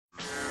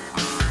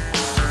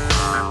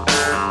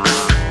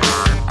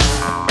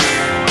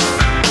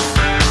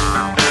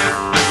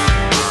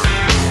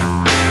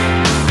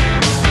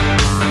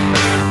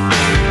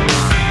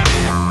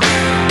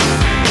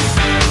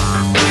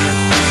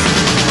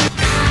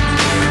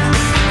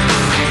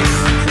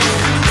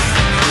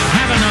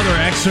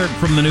excerpt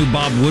from the new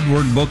Bob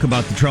Woodward book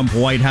about the Trump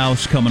White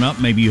House coming up.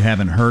 Maybe you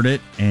haven't heard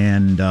it,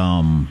 and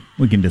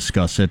we can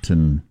discuss it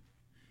and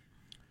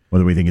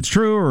whether we think it's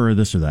true or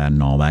this or that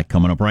and all that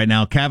coming up right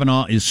now.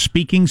 Kavanaugh is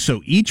speaking,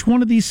 so each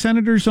one of these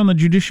senators on the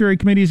Judiciary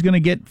Committee is going to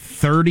get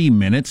 30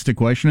 minutes to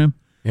question him.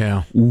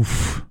 Yeah.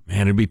 Oof.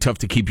 Man, it'd be tough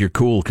to keep your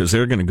cool because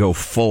they're going to go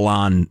full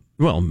on,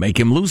 make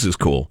him lose his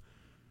cool.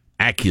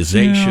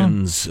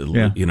 Accusations,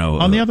 yeah.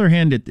 On the other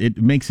hand, it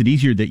makes it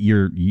easier that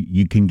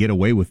you can get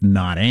away with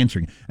not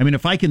answering. I mean,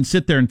 if I can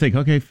sit there and think,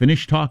 okay,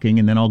 finish talking,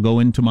 and then I'll go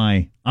into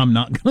I'm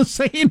not going to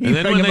say anything. And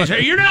then when they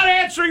say, you're not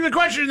answering the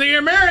question, the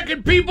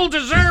American people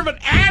deserve an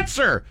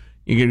answer,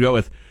 you can go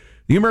with,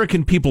 the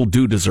American people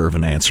do deserve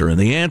an answer, and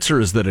the answer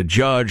is that a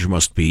judge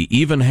must be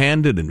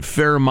even-handed and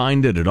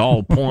fair-minded at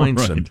all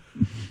points, right. And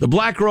the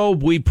black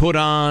robe we put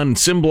on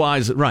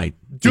symbolizes it, right.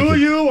 Do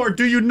you or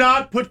do you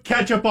not put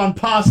ketchup on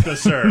pasta,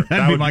 sir?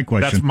 That'd be my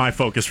question. That's my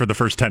focus for the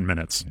first 10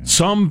 minutes. Yeah.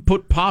 Some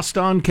put pasta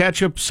on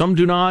ketchup, some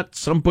do not.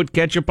 Some put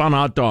ketchup on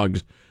hot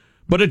dogs.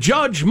 But a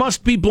judge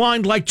must be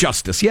blind like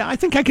justice. Yeah, I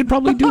think I could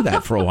probably do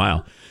that for a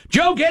while.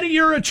 Joe Getty,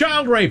 you're a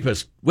child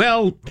rapist.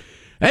 Well,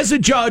 as a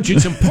judge,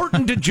 it's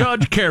important to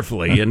judge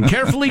carefully and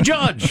carefully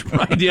judge.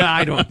 Right?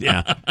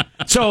 Yeah.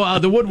 So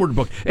the Woodward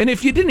book. And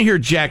if you didn't hear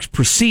Jack's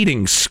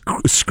preceding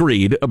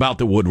screed about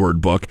the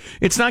Woodward book,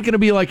 it's not going to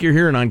be like you're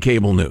hearing on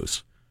cable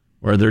news,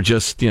 where they're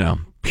just,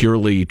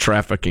 purely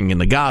trafficking in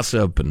the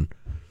gossip and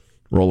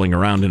rolling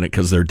around in it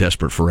because they're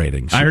desperate for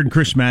ratings. I heard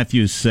Chris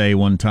Matthews say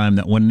one time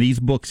that when these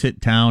books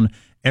hit town,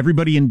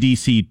 everybody in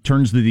D.C.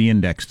 turns to the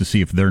index to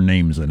see if their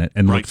name's in it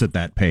and looks at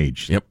that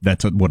page. Yep.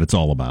 That's what it's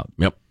all about.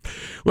 Yep.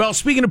 Well,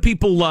 speaking of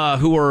people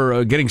who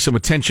are getting some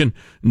attention,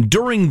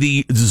 during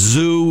the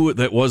zoo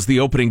that was the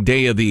opening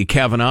day of the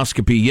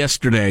Kavan-oscopy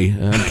yesterday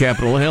on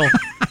Capitol Hill,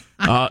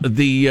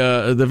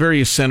 the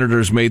various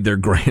senators made their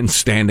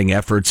grandstanding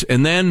efforts,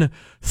 and then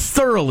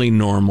thoroughly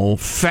normal,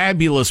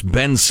 fabulous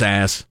Ben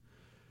Sasse,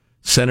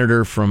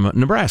 senator from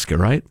Nebraska,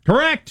 right?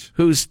 Correct.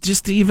 Who's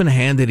just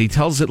even-handed. He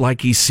tells it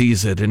like he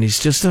sees it, and he's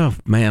just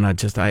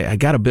I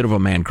got a bit of a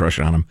man crush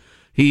on him.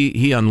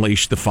 He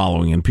unleashed the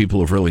following, and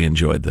people have really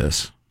enjoyed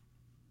this.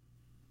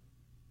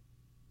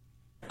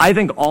 I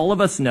think all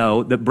of us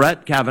know that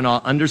Brett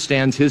Kavanaugh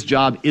understands his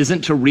job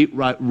isn't to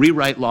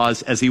rewrite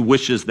laws as he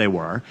wishes they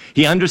were.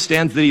 He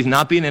understands that he's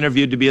not being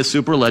interviewed to be a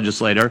super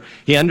legislator.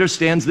 He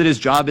understands that his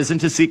job isn't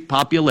to seek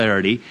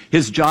popularity.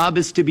 His job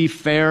is to be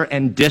fair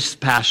and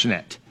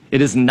dispassionate.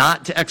 It is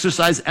not to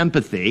exercise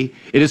empathy.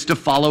 It is to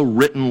follow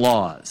written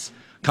laws.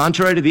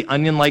 Contrary to the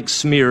onion-like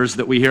smears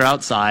that we hear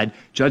outside,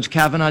 Judge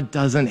Kavanaugh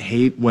doesn't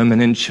hate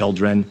women and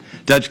children.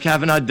 Judge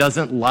Kavanaugh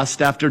doesn't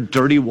lust after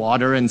dirty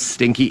water and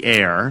stinky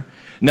air.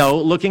 No,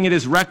 looking at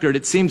his record,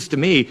 it seems to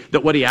me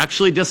that what he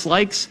actually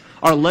dislikes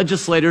are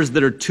legislators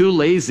that are too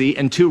lazy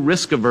and too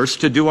risk-averse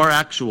to do our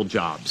actual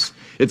jobs.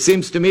 It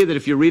seems to me that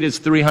if you read his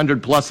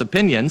 300-plus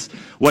opinions,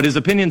 what his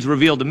opinions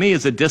reveal to me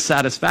is a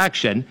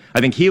dissatisfaction.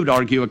 I think he would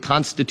argue a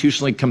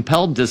constitutionally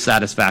compelled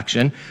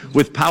dissatisfaction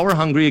with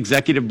power-hungry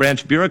executive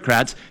branch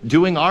bureaucrats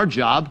doing our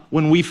job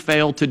when we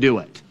fail to do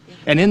it.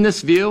 And in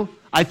this view,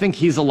 I think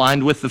he's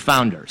aligned with the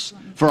founders.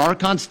 For our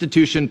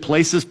Constitution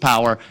places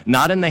power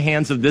not in the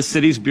hands of this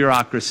city's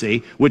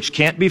bureaucracy, which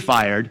can't be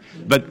fired,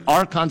 but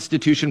our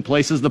Constitution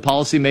places the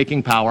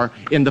policy-making power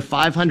in the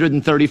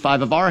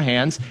 535 of our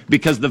hands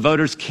because the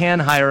voters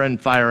can hire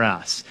and fire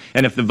us.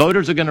 And if the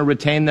voters are going to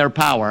retain their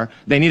power,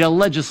 they need a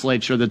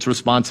legislature that's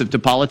responsive to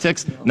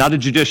politics, not a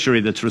judiciary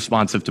that's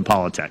responsive to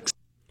politics.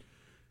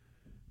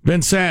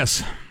 Ben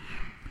Sasse.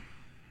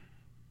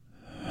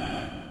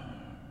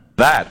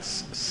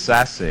 That's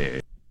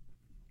sassy.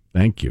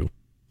 Thank you.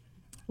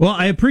 Well,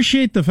 I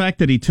appreciate the fact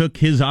that he took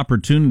his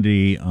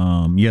opportunity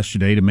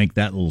yesterday to make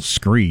that little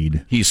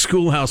screed. He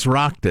schoolhouse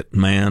rocked it,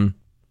 man.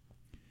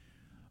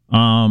 So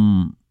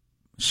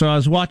I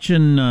was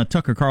watching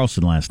Tucker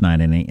Carlson last night,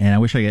 and I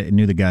wish I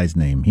knew the guy's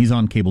name. He's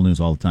on cable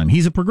news all the time.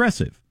 He's a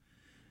progressive.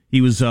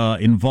 He was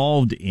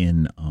involved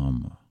in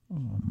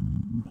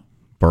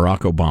Barack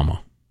Obama.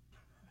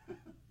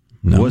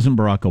 No. It wasn't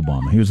Barack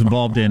Obama. He was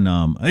involved in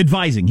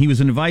advising. He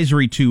was an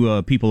advisory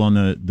to people on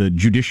the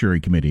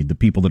Judiciary Committee, the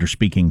people that are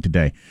speaking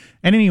today.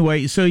 And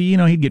anyway, so,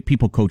 he'd get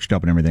people coached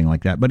up and everything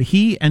like that. But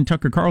he and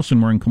Tucker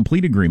Carlson were in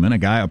complete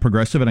agreement, a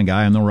progressive and a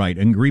guy on the right,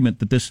 in agreement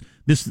that this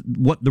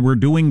what we're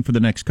doing for the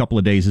next couple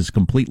of days is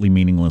completely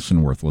meaningless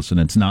and worthless. And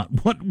it's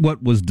not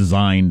what was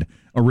designed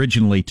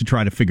originally to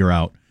try to figure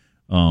out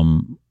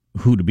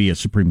who to be a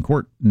Supreme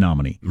Court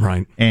nominee.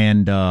 Right.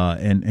 And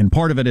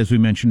part of it, as we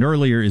mentioned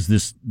earlier, is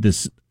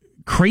this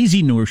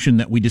crazy notion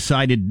that we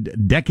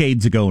decided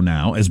decades ago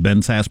now, as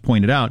Ben Sasse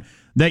pointed out,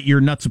 that you're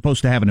not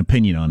supposed to have an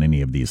opinion on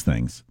any of these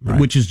things, right.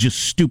 Which is just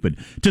stupid.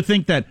 To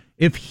think that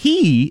if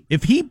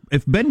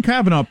Ben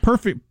Kavanaugh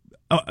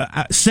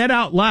said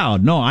out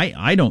loud, no,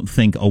 I don't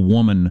think a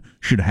woman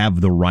should have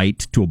the right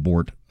to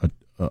abort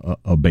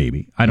a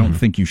baby. I don't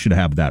think you should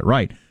have that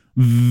right.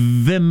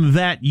 Then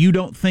that you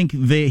don't think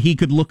that he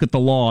could look at the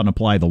law and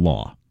apply the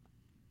law.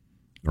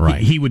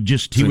 Right. He would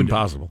just, it's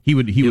impossible.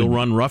 He'll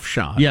run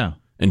roughshod. Yeah.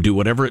 and do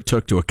whatever it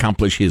took to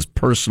accomplish his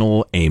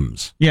personal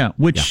aims. Yeah,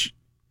 which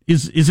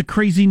is a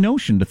crazy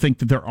notion to think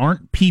that there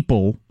aren't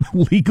people,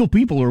 legal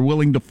people, who are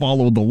willing to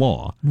follow the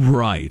law.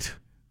 Right.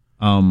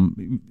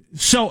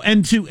 So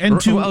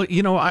well,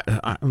 you know,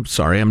 I'm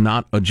sorry, I'm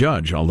not a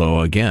judge. Although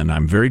again,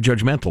 I'm very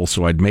judgmental,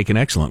 so I'd make an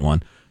excellent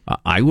one.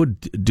 I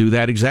would do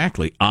that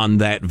exactly on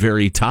that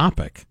very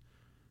topic.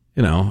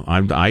 You know,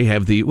 I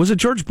have was it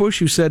George Bush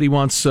who said he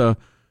wants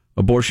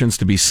abortions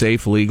to be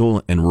safe,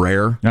 legal, and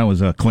rare? That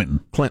was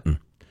Clinton.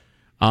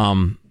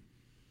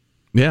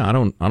 Yeah, I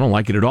don't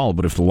like it at all.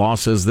 But if the law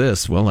says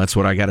this, well, that's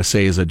what I got to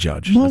say as a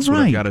judge. Well, that's what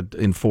I've got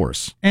to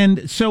enforce.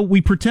 And so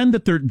we pretend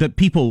that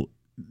people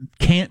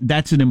can't.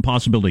 That's an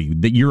impossibility.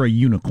 That you're a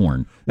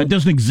unicorn. That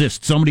doesn't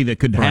exist. Somebody that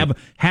could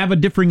have a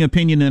differing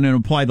opinion and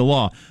apply the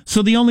law.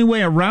 So the only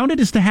way around it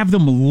is to have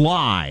them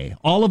lie.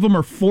 All of them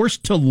are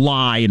forced to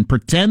lie and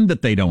pretend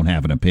that they don't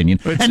have an opinion,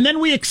 and then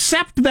we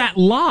accept that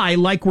lie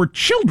like we're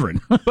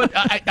children. But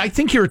I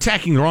think you're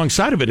attacking the wrong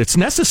side of it. It's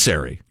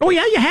necessary. Oh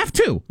yeah, you have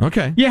to.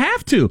 Okay, you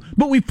have to.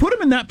 But we've put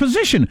them in that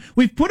position.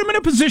 We've put them in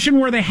a position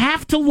where they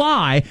have to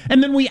lie,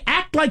 and then we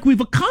act like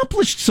we've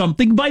accomplished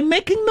something by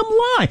making them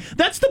lie.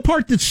 That's the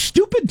part that's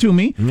stupid to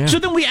me. Yeah. So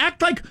then we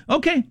act like,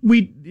 okay,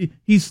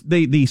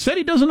 they said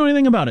he doesn't know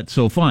anything about it,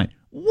 so fine.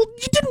 Well,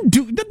 you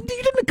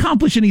didn't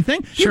accomplish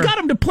anything. Sure. You got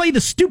him to play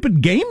the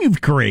stupid game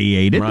you've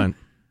created. Right.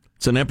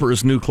 It's an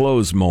emperor's new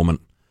clothes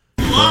moment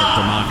for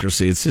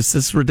democracy.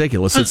 It's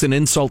ridiculous. It's an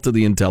insult to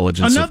the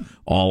intelligence of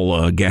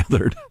all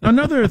gathered.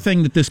 Another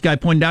thing that this guy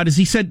pointed out is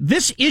he said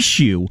this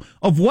issue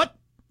of what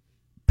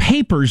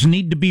papers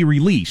need to be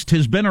released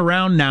has been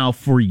around now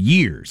for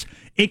years.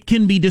 It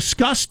can be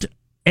discussed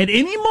at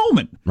any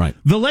moment. Right.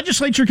 The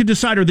legislature could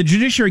decide, or the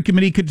Judiciary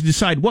Committee could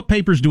decide, what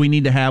papers do we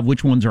need to have,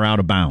 which ones are out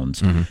of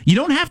bounds. Mm-hmm. You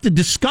don't have to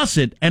discuss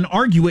it and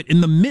argue it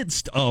in the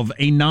midst of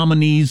a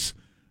nominee's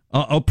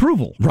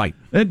approval. Right.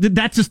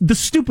 That's just the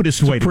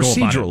stupidest way to go about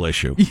it. Procedural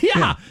issue.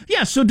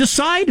 Yeah. So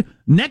decide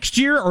next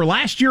year or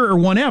last year or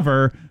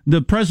whenever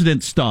the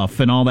president's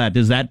stuff and all that.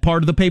 Is that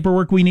part of the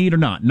paperwork we need or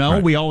not? No,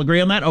 we all agree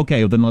on that?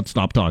 Okay, well, then let's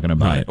stop talking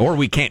about it. Or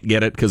we can't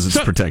get it because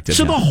it's protected.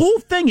 So the whole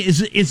thing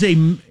is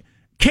a...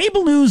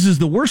 Cable news is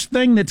the worst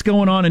thing that's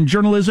going on in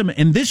journalism,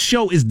 and this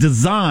show is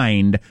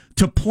designed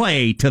to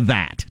play to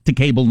that, to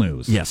cable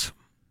news. Yes.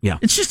 Yeah.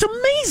 It's just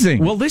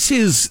amazing. Well, this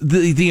is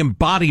the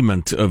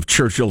embodiment of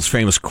Churchill's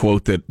famous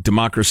quote that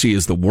democracy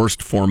is the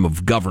worst form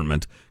of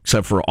government,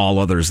 except for all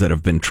others that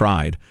have been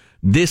tried.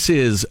 This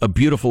is a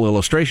beautiful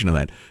illustration of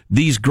that.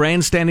 These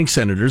grandstanding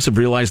senators have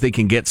realized they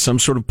can get some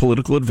sort of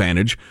political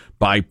advantage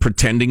by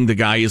pretending the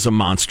guy is a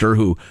monster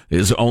who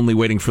is only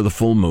waiting for the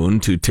full moon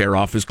to tear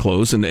off his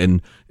clothes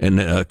and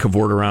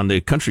cavort around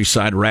the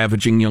countryside,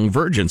 ravaging young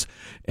virgins.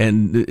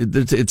 And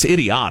it's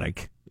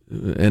idiotic,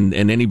 and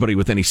anybody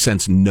with any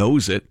sense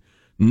knows it.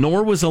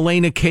 Nor was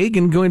Elena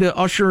Kagan going to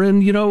usher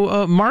in,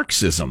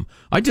 Marxism.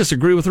 I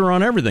disagree with her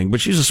on everything, but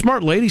she's a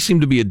smart lady,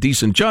 seemed to be a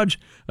decent judge,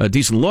 a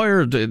decent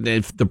lawyer.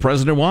 If the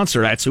president wants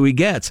her, that's who he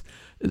gets.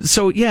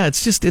 So, yeah,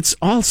 it's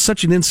all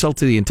such an insult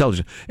to the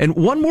intelligence. And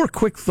one more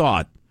quick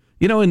thought,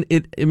 and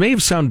it may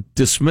have sounded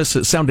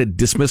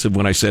dismissive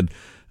when I said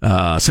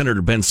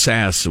Senator Ben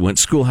Sass went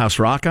Schoolhouse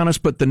Rock on us,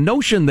 but the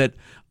notion that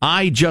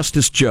I,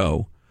 Justice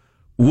Joe,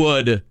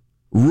 would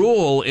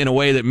rule in a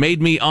way that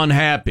made me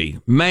unhappy.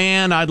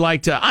 Man, I'd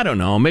like to, I don't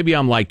know, maybe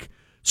I'm like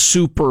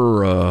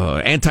super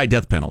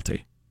anti-death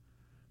penalty.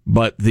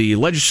 But the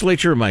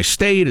legislature of my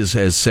state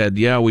has said,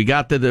 yeah, we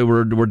got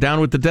we're down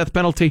with the death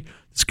penalty.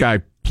 This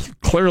guy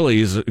clearly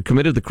has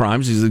committed the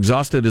crimes. He's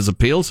exhausted his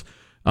appeals.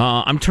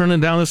 I'm turning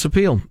down this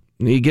appeal.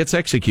 He gets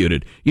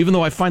executed, even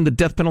though I find the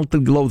death penalty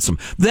loathsome.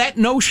 That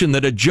notion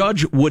that a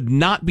judge would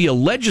not be a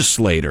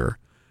legislator,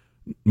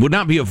 would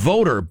not be a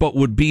voter, but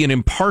would be an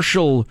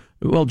impartial,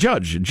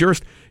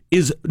 jurist,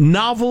 is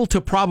novel to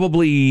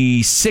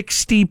probably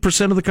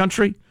 60% of the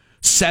country,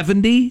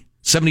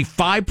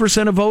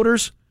 75% of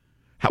voters.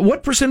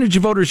 What percentage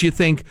of voters you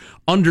think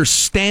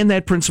understand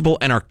that principle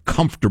and are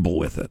comfortable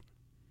with it?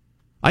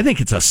 I think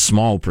it's a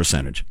small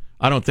percentage.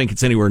 I don't think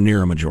it's anywhere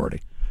near a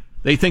majority.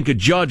 They think a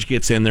judge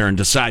gets in there and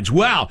decides,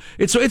 wow,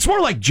 it's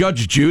more like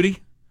Judge Judy,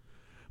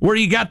 where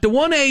you got the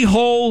one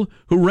a-hole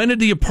who rented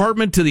the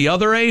apartment to the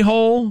other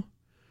a-hole.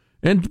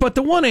 But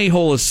the one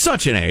a-hole is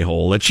such an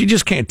a-hole that she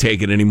just can't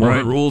take it anymore.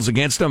 Right. It rules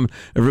against them.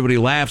 Everybody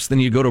laughs. Then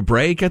you go to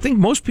break. I think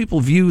most people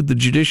view the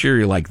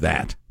judiciary like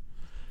that.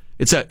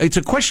 It's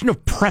a question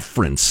of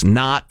preference,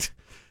 not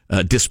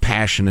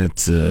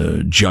dispassionate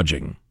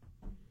judging,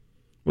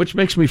 which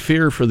makes me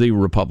fear for the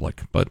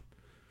Republic. But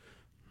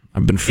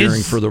I've been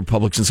fearing for the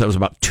Republic since I was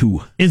about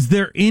 2. Is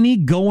there any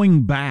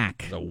going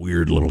back? A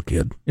weird little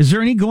kid. Is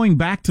there any going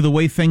back to the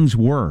way things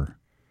were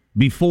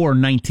before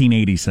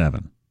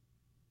 1987?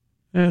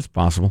 Yeah, it's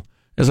possible.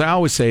 As I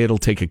always say, it'll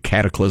take a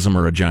cataclysm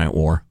or a giant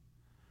war.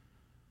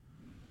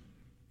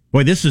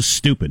 Boy, this is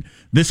stupid.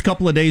 This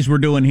couple of days we're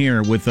doing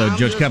here with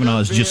Judge Kavanaugh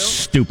is just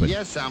stupid.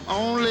 Yes, I'm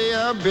only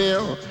a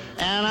bill,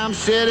 and I'm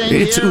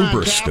sitting It's here uber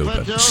on stupid.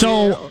 Capitol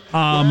So,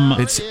 Hill.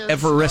 It's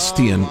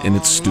Everestian in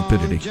its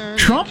stupidity.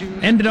 Trump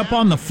ended up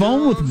on the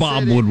phone with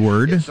Bob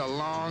Woodward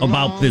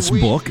about this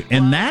book,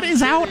 and that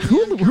is out.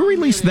 Who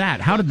released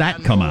that? How did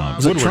that come out?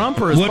 Was it Trump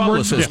or his Woodward?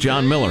 publicist,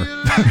 John Miller?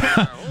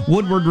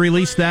 Woodward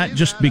released that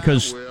just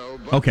because.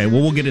 Okay,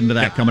 well, we'll get into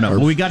that coming up.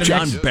 Well, we got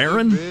John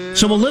Barron?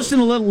 So we'll listen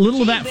to a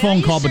little of that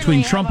phone call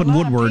between Trump and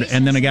Woodward,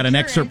 and then I got an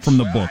excerpt from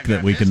the book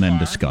that we can then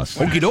discuss.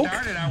 Okie doke.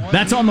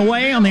 That's on the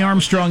way on the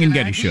Armstrong and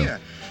Getty Show.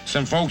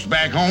 Some folks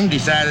back home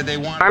decided they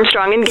wanted...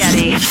 Armstrong and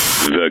Getty.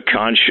 The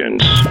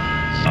conscience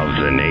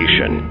of the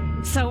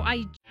nation. So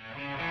I...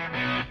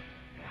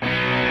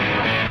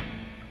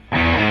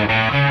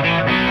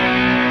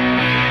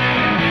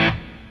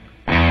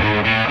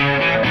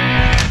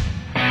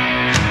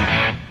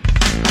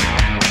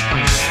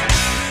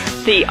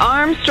 The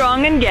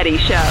Armstrong and Getty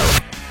Show.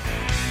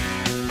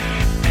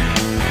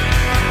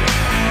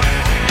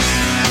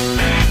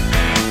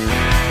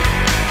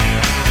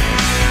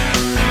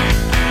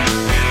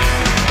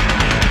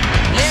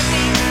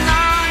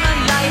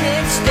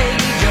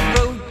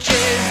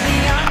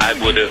 I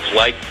would have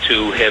liked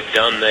to have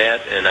done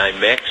that, and I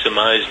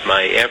maximized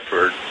my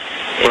effort,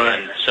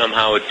 and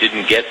somehow it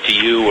didn't get to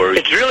you. Or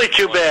it's really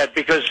too bad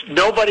because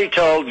nobody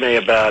told me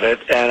about it,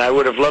 and I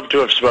would have loved to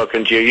have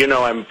spoken to you. You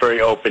know I'm very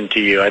open to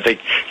you. I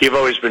think you've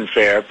always been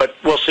fair, but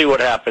we'll see what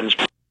happens.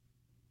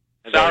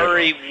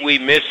 Sorry we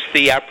missed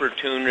the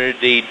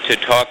opportunity to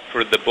talk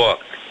for the book.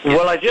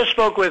 Well, I just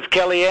spoke with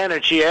Kellyanne,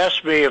 and she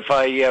asked me if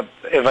I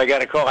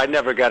got a call. I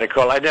never got a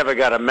call. I never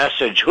got a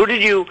message. Who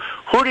did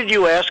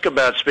you ask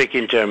about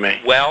speaking to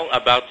me? Well,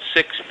 about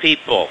 6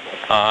 people.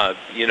 Well,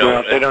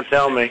 they don't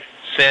tell me.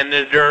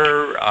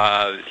 Senator,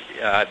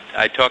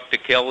 I talked to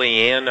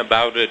Kellyanne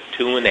about it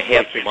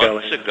 2.5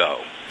 months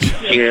ago.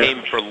 She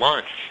came for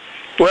lunch.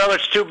 Well,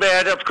 it's too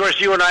bad. Of course,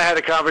 you and I had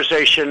a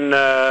conversation,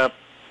 a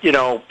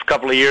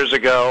couple of years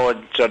ago,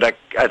 and so that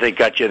I think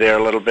got you there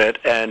a little bit.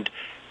 And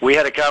we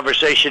had a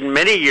conversation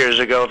many years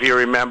ago, if you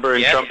remember,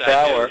 in Trump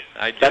Tower.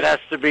 I do. That has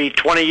to be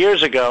 20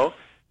 years ago.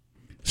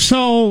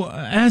 So,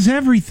 as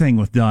everything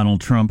with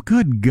Donald Trump,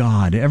 good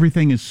God,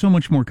 everything is so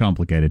much more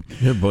complicated.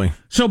 Yeah, boy.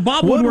 So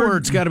Bob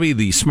Woodward's got to be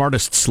the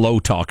smartest slow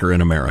talker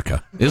in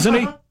America, isn't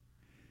he?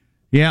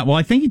 Yeah, well,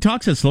 I think he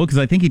talks that slow because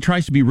I think he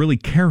tries to be really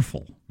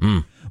careful.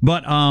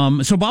 But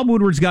so Bob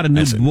Woodward's got a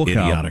new book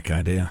out. Idiotic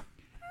idea.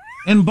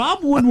 And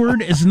Bob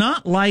Woodward is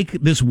not like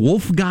this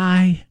wolf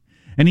guy,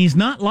 and he's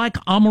not like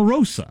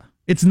Omarosa.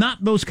 It's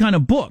not those kind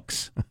of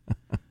books.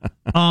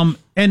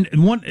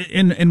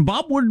 And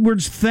Bob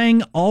Woodward's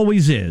thing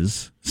always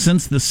is,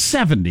 since the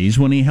 70s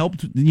when he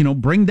helped,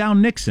 bring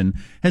down Nixon,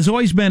 has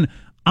always been,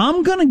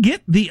 I'm going to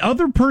get the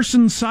other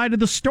person's side of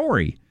the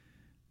story.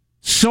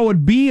 So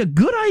it'd be a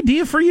good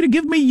idea for you to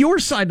give me your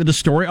side of the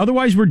story.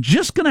 Otherwise, we're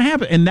just going to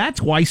have it. And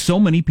that's why so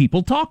many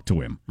people talk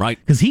to him. Right.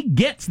 Because he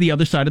gets the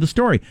other side of the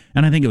story.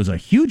 And I think it was a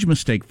huge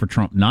mistake for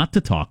Trump not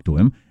to talk to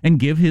him and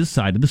give his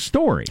side of the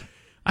story.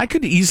 I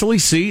could easily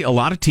see a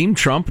lot of Team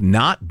Trump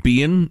not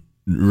being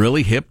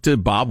really hip to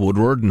Bob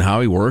Woodward and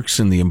how he works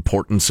and the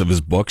importance of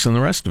his books and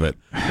the rest of it,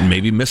 and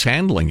maybe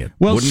mishandling it.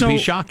 Wouldn't be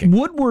shocking.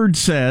 Woodward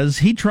says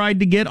he tried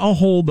to get a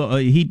hold of,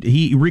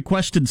 he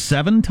requested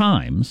 7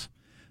 times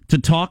to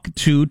talk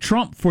to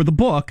Trump for the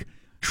book.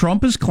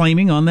 Trump is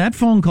claiming on that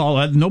phone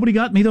call, nobody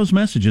got me those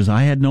messages.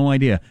 I had no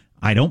idea.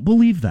 I don't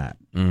believe that.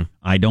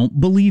 I don't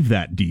believe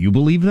that. Do you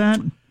believe that?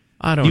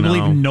 I don't know. know. Do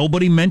you believe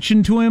nobody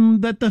mentioned to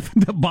him that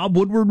that Bob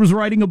Woodward was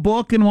writing a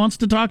book and wants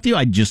to talk to you?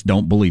 I just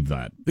don't believe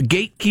that. The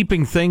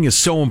gatekeeping thing is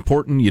so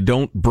important. You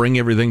don't bring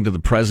everything to the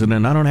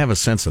president. I don't have a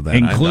sense of that.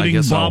 Including I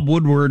guess Bob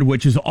Woodward,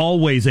 which is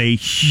always a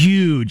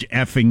huge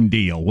effing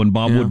deal when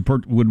Bob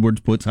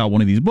Woodward puts out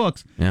one of these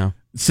books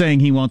saying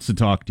he wants to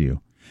talk to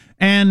you.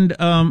 And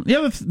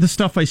the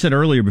stuff I said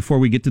earlier before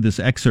we get to this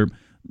excerpt,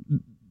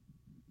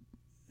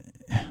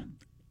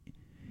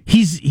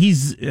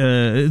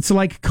 it's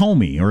like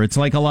Comey, or it's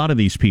like a lot of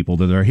these people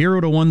that are hero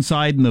to one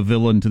side and the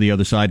villain to the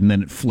other side, and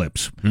then it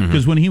flips.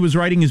 Because when he was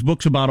writing his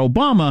books about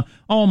Obama,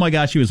 oh my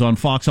gosh, he was on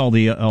Fox all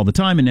the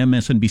time, and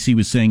MSNBC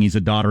was saying he's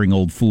a doddering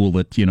old fool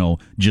that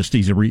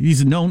he's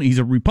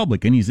a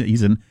Republican,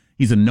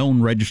 he's a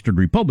known registered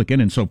Republican,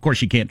 and so of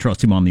course you can't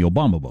trust him on the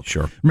Obama book.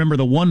 Sure. Remember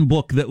the one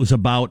book that was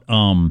about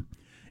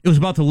it was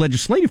about the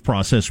legislative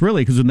process,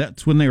 really, because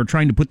that's when they were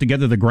trying to put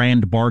together the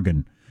grand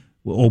bargain.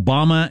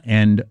 Obama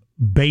and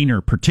Boehner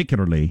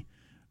particularly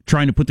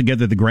trying to put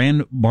together the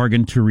grand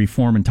bargain to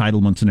reform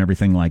entitlements and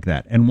everything like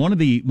that. And one of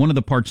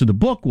the parts of the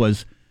book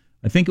was,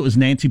 I think it was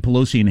Nancy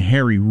Pelosi and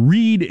Harry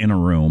Reid in a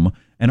room,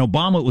 and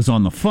Obama was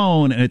on the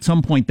phone, and at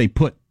some point they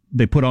put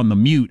on the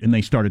mute and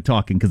they started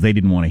talking because they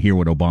didn't want to hear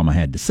what Obama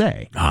had to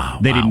say.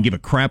 They didn't give a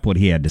crap what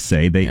he had to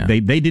say. They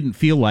didn't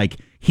feel like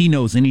he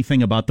knows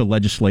anything about the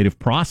legislative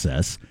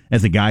process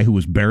as a guy who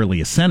was barely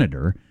a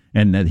senator,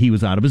 and that he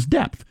was out of his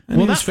depth.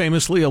 And he was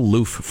famously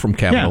aloof from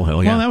Capitol Hill.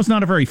 Well, that was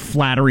not a very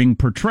flattering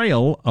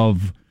portrayal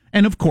of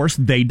And, of course,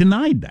 they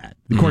denied that.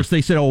 Of course,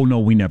 they said, oh, no,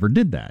 we never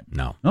did that.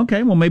 No.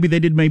 Okay, well, maybe they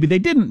did, maybe they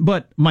didn't.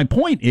 But my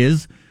point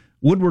is,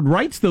 Woodward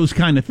writes those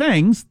kind of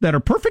things that are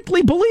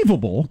perfectly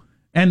believable,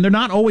 and they're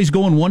not always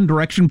going one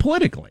direction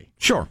politically.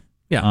 Sure.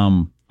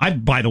 Yeah. I,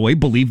 by the way,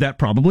 believe that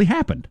probably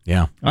happened.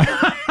 Yeah.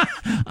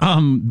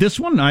 This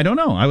one, I don't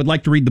know. I would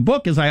like to read the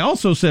book. As I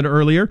also said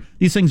earlier,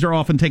 these things are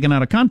often taken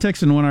out of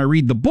context, and when I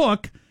read the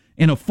book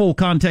in a full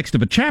context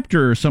of a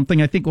chapter or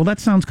something, I think, well, that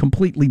sounds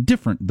completely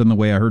different than the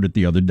way I heard it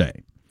the other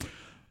day.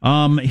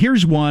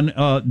 Here's one.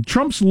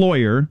 Trump's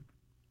lawyer,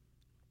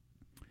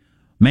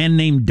 man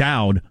named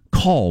Dowd,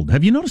 called.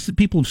 Have you noticed that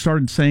people have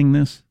started saying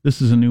this? This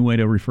is a new way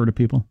to refer to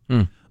people.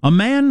 A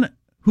man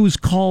who's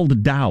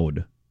called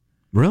Dowd.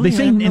 Really? They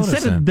say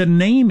instead of the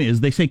name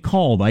is, they say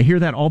called. I hear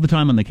that all the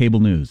time on the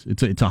cable news.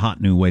 It's a hot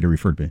new way to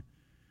refer to it.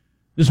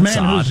 This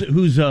That's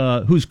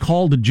man who's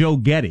called Joe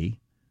Getty.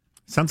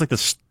 Sounds like the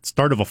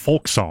start of a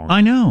folk song.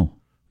 I know.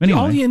 Anyway.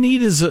 All you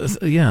need is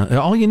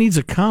all you need is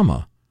a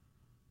comma.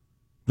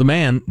 The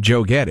man,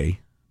 Joe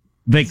Getty.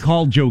 They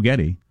called Joe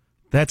Getty.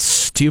 That's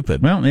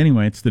stupid. Well,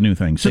 anyway, it's the new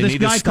thing. So They this need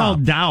to guy stop.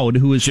 called Dowd,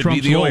 who is Should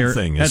Trump's be the lawyer old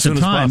thing at as soon the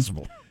as time,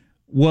 possible.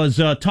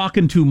 was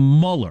talking to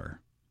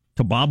Mueller,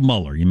 to Bob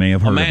Mueller. You may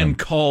have heard A of man him.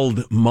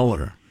 called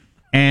Mueller.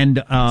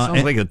 And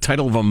Sounds like a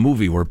title of a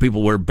movie where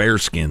people wear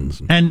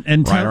bearskins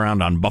and ride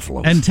around on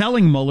buffaloes. And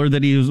telling Mueller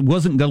that he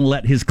wasn't going to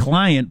let his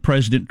client,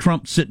 President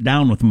Trump, sit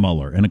down with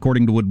Mueller. And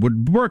according to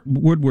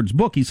Woodward's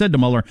book, he said to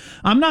Mueller,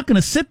 I'm not going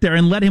to sit there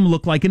and let him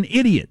look like an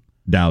idiot,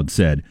 Dowd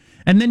said.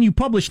 And then you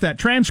publish that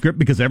transcript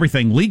because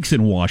everything leaks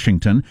in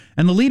Washington,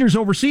 and the leaders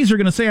overseas are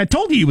going to say, I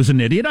told you he was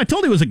an idiot. I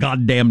told you he was a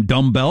goddamn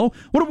dumbbell.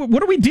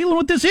 What are we dealing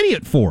with this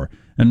idiot for?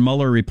 And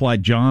Mueller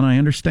replied, John, I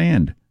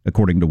understand.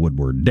 According to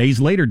Woodward. Days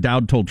later,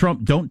 Dowd told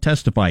Trump, don't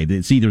testify.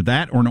 It's either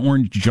that or an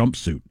orange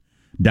jumpsuit.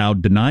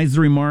 Dowd denies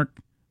the remark.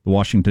 The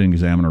Washington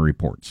Examiner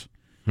reports.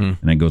 And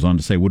then goes on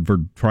to say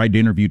Woodward tried to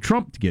interview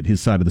Trump to get his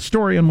side of the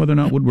story on whether or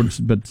not Woodward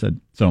said.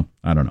 So,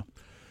 I don't know.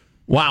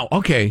 Wow,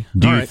 okay.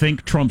 Do you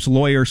think Trump's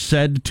lawyer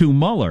said to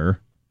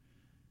Mueller,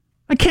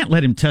 I can't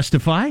let him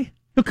testify?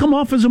 He'll come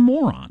off as a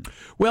moron.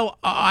 Well,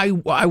 I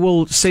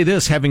will say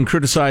this, having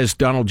criticized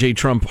Donald J.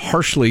 Trump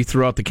harshly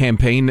throughout the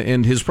campaign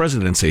and his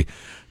presidency,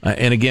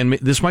 and again,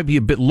 this might be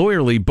a bit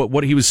lawyerly, but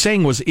what he was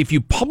saying was if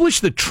you publish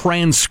the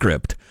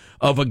transcript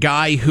of a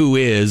guy who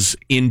is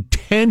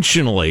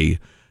intentionally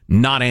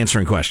not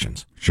answering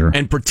questions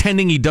and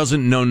pretending he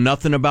doesn't know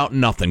nothing about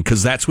nothing,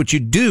 because that's what you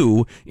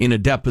do in a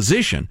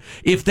deposition,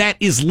 if that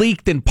is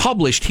leaked and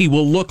published, he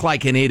will look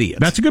like an idiot.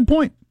 That's a good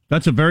point.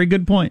 That's a very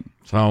good point.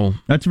 So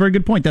that's a very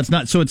good point. It's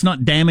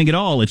not damning at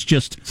all. It's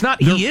just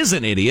he is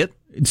an idiot.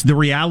 It's the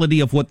reality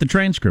of what the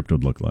transcript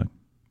would look like.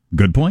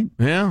 Good point.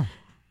 Yeah.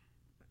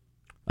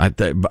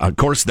 Of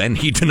course, then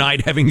he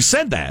denied having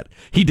said that.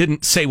 He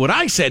didn't say what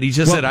I said. He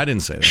just said I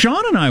didn't say that.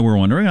 Sean and I were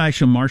wondering.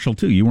 Actually, Marshall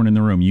too. You weren't in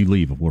the room. You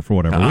leave for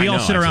whatever. We all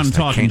sit around and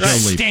talk. Can't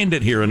stand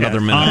it here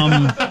another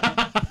minute.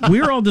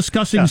 We were all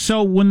discussing.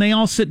 So when they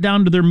all sit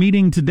down to their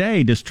meeting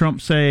today, does Trump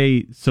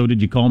say, "So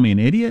did you call me an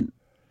idiot?"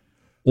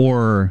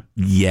 Or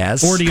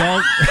yes? Or do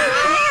y'all?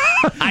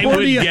 I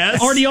would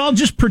guess. Or do y'all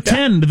just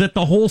pretend that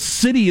the whole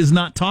city is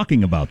not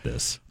talking about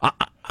this?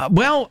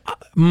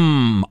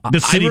 The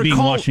city being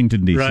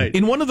Washington, D.C. Right.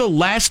 In one of the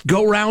last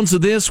go-rounds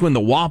of this, when the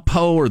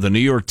WAPO or the New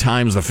York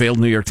Times, the failed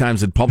New York Times,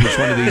 had published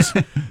one of these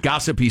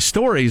gossipy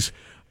stories,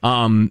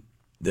 I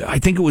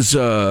think it was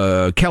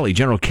Kelly,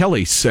 General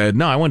Kelly, said,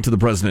 no, I went to the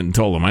president and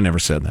told him. I never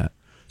said that.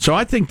 So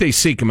I think they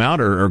seek him out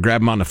or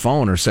grab him on the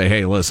phone or say,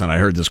 hey, listen, I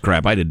heard this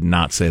crap. I did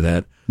not say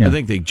that. Yeah. I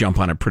think they jump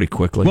on it pretty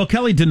quickly. Well,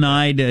 Kelly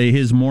denied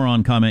his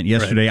moron comment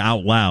yesterday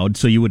out loud,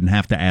 so you wouldn't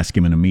have to ask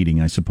him in a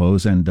meeting, I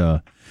suppose. And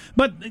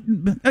but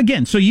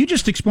again, so you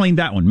just explained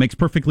that one. Makes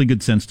perfectly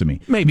good sense to me.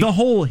 Maybe. The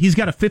whole, he's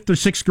got a 5th or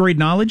 6th grade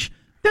knowledge,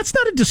 that's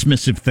not a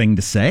dismissive thing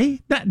to say.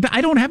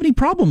 I don't have any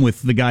problem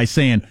with the guy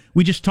saying,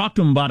 we just talked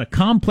to him about a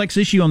complex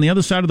issue on the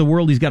other side of the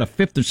world. He's got a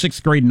 5th or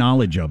 6th grade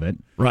knowledge of it.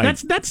 Right.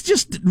 That's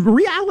just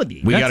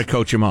reality. We got to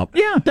coach him up.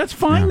 Yeah, that's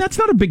fine. Yeah. That's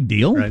not a big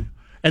deal. Right.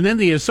 And then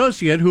the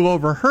associate who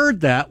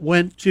overheard that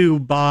went to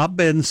Bob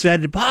and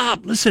said,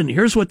 Bob, listen,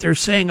 here's what they're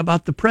saying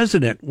about the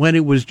president, when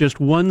it was just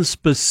one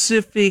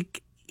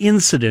specific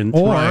incident.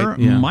 Or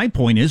my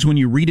point is, when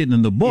you read it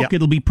in the book,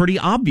 it'll be pretty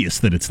obvious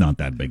that it's not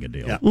that big a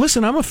deal. Yeah.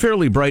 Listen, I'm a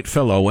fairly bright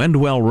fellow and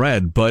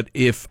well-read, but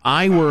if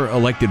I were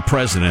elected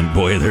president,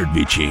 boy, there'd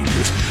be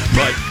changes.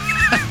 But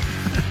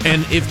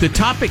and if the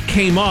topic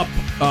came up,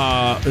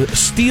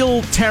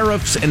 steel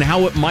tariffs and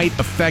how it might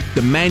affect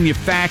the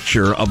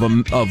manufacture of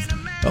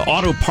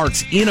auto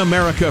parts in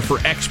America for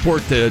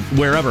export to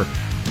wherever,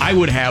 I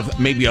would have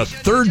maybe a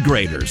third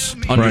grader's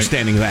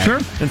understanding that. Sure.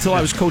 Until I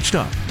was coached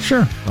up.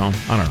 Sure. Well,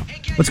 I don't know.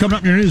 What's coming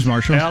up in your news,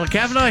 Marshall? Well,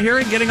 Kavanaugh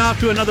hearing getting off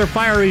to another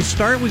fiery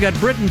start. We got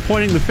Britain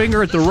pointing the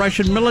finger at the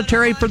Russian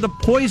military for the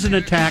poison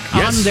attack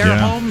on their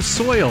home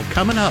soil.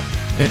 Coming up.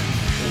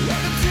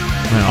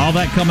 All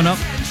that coming up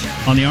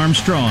on the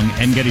Armstrong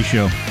and Getty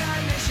Show.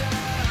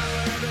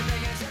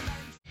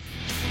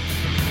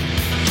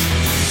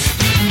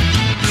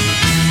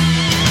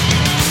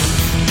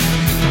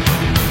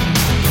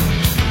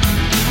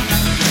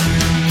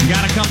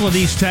 Got a couple of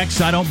these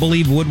texts. I don't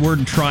believe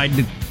Woodward tried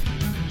to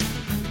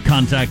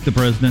contact the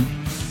president.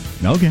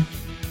 Okay.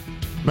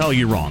 Well,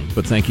 you're wrong,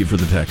 but thank you for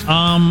the text.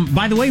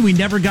 By the way, we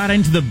never got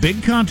into the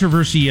big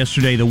controversy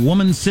yesterday. The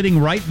woman sitting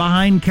right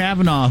behind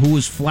Kavanaugh who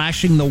was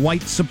flashing the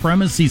white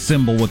supremacy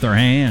symbol with her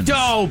hands.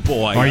 Oh,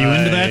 boy. Are you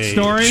into that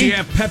story? She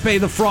have Pepe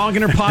the Frog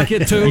in her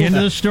pocket, too? You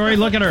into the story?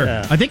 Look at her.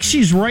 Yeah. I think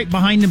she's right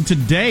behind him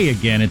today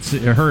again. It's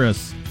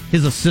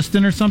his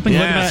assistant or something.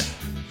 Yes. Look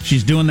at that.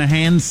 She's doing the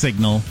hand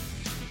signal.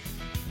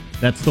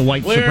 That's the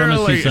white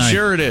supremacy sign.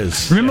 Sure it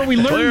is. Remember, we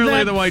learned Clearly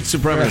that. the white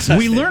supremacy.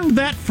 We learned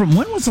that from,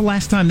 when was the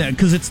last time that?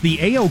 Because it's the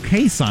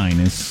AOK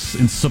sign is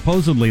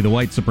supposedly the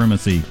white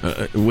supremacy.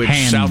 Which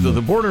hand. south of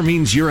the border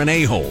means you're an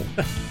a-hole.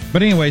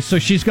 But anyway, so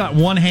she's got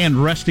one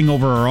hand resting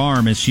over her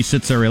arm as she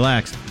sits there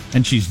relaxed,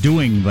 and she's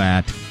doing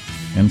that.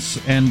 And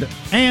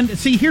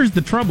see, here's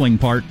the troubling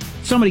part.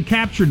 Somebody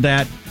captured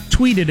that,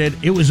 tweeted it.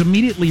 It was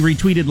immediately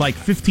retweeted like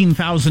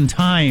 15,000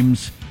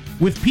 times.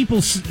 With people,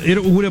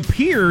 it would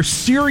appear,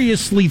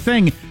 seriously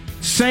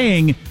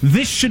saying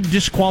this should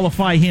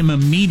disqualify him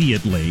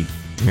immediately.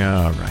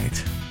 All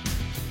right.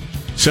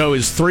 So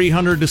his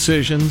 300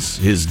 decisions,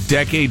 his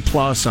decade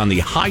plus on the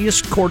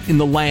highest court in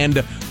the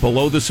land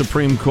below the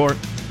Supreme Court,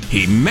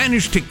 he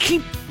managed to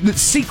keep the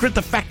secret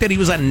the fact that he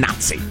was a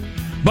Nazi.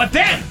 But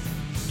then,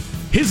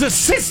 his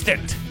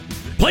assistant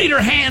played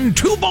her hand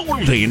too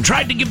boldly and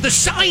tried to give the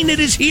sign at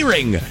his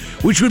hearing,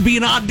 which would be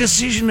an odd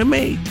decision to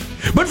make.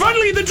 But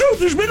finally, the truth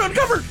has been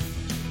uncovered.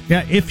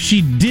 Yeah, if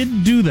she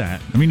did do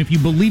that, I mean, if you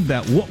believe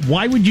that,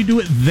 why would you do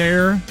it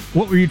there?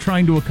 What were you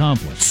trying to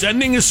accomplish?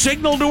 Sending a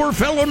signal to her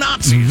fellow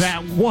Nazis.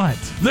 That what?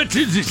 We're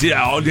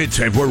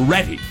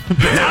ready.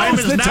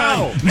 Now's the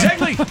time.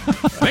 Exactly.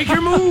 Make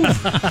your move.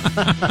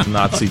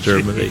 Nazi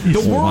Germany.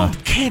 The world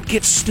can't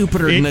get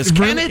stupider than this,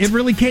 can it? It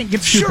really can't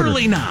get stupider.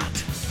 Surely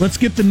not. Let's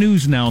get the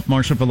news now with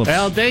Marsha Phillips.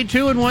 Well, day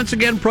 2, and once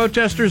again,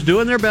 protesters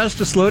doing their best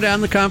to slow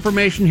down the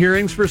confirmation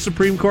hearings for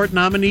Supreme Court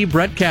nominee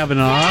Brett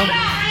Kavanaugh.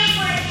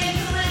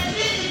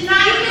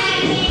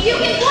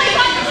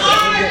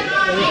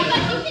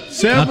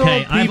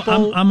 Okay,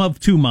 I'm of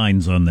two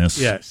minds on this.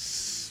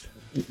 Yes.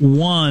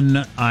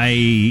 One,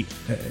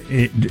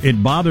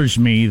 it bothers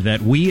me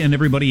that we and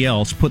everybody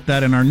else put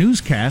that in our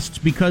newscasts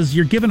because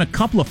you're giving a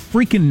couple of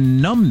freaking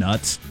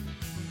numbnuts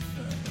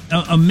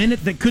a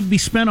minute that could be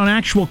spent on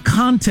actual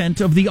content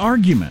of the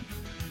argument.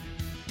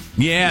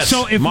 Yes,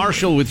 so if,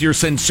 Marshall, with your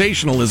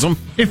sensationalism.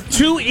 If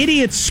two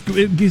idiots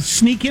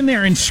sneak in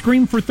there and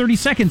scream for 30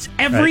 seconds,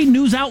 every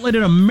news outlet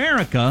in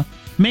America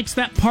makes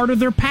that part of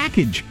their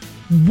package.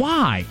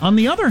 Why? On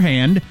the other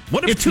hand...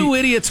 What if two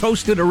idiots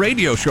hosted a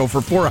radio show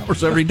for 4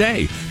 hours every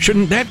day?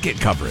 Shouldn't that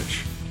get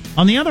coverage?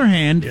 On the other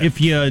hand,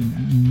 if you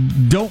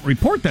don't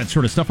report that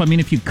sort of stuff, I mean,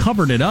 if you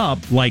covered it up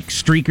like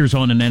streakers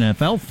on an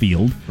NFL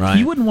field,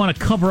 you wouldn't want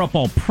to cover up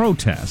all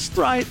protests.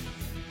 Right.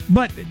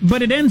 But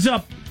it ends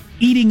up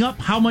eating up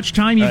how much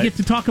time you get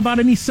to talk about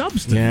any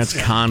substance. Yeah, it's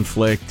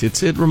conflict.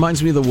 It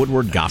reminds me of the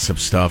Woodward gossip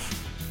stuff.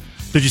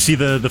 Did you see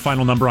the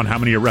final number on how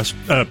many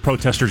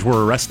protesters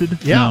were arrested?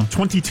 Yeah. No,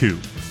 22.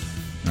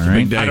 All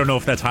right. I don't know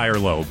if that's high or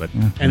low, but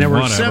and there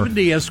were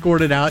 70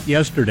 escorted out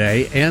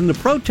yesterday, and the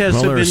protests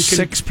have been... Well, there are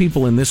 6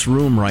 people in this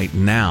room right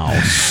now,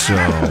 so...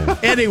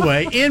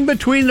 Anyway, in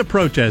between the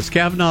protests,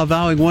 Kavanaugh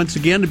vowing once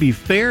again to be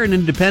fair and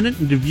independent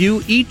and to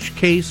view each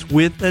case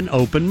with an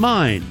open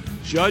mind.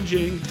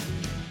 Judging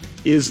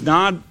is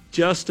not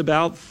just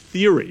about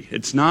theory.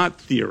 It's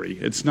not theory.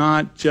 It's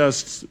not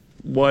just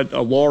what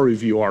a law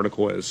review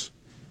article is.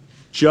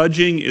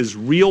 Judging is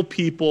real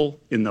people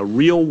in the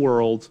real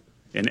world,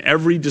 and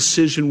every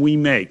decision we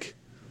make,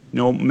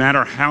 no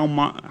matter how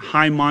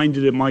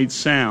high-minded it might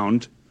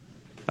sound,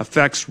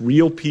 affects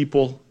real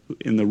people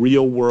in the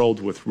real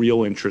world with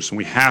real interests. And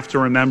we have to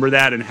remember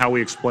that in how we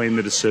explain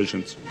the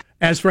decisions.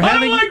 As for I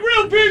having... don't like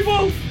real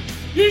people!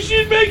 You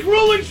should make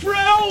rulings for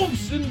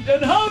elves and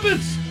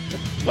hobbits!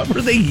 What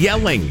were they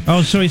yelling?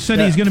 Oh, so he said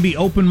he's going to be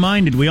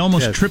open-minded. We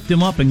almost tripped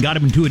him up and got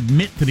him to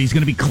admit that he's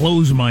going to be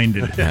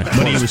closed-minded.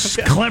 But he was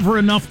clever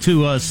enough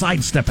to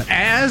sidestep it.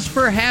 As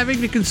for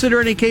having to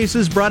consider any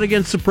cases brought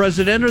against the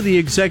president or the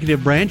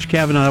executive branch,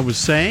 Kavanaugh was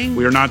saying...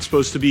 We are not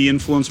supposed to be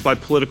influenced by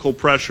political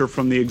pressure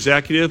from the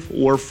executive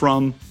or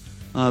from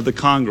the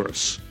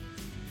Congress.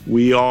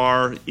 We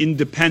are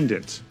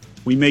independent.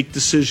 We make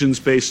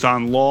decisions based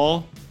on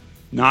law,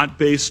 not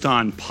based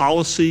on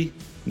policy,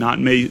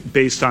 not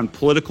based on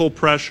political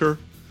pressure,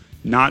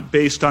 not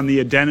based on the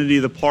identity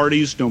of the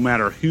parties, no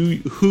matter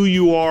who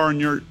you are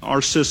in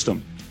our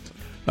system.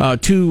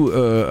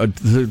 To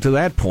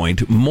that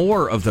point,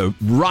 more of the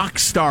rock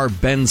star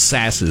Ben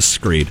Sass's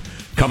screed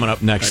coming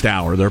up next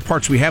hour. There are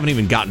parts we haven't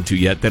even gotten to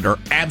yet that are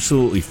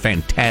absolutely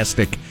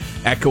fantastic,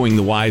 echoing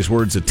the wise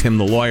words of Tim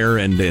the lawyer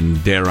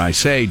and dare I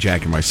say,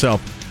 Jack and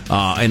myself.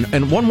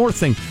 And one more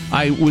thing,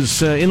 I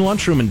was in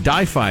lunchroom and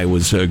Di-Fi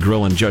was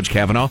grilling Judge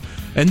Kavanaugh,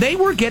 and they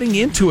were getting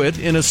into it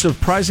in a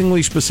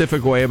surprisingly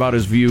specific way about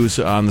his views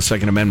on the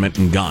Second Amendment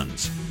and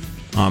guns.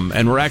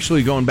 And we're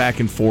actually going back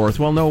and forth.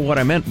 Well, no, what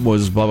I meant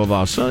was blah, blah,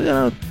 blah.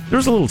 So,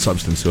 there's a little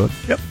substance to it.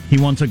 Yep. He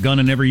wants a gun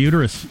in every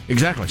uterus.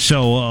 Exactly.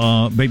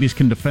 So babies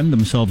can defend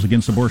themselves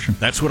against abortion.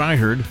 That's what I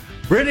heard.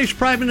 British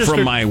Prime Minister...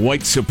 From my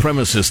white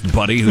supremacist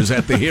buddy who's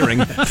at the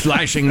hearing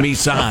flashing me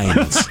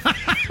signs.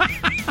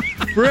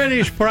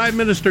 British Prime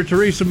Minister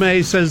Theresa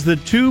May says the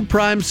two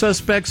prime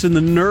suspects in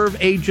the nerve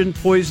agent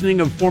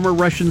poisoning of former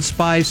Russian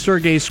spy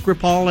Sergei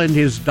Skripal and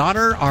his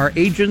daughter are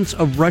agents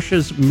of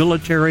Russia's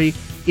military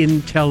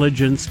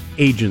intelligence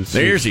agency.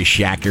 There's a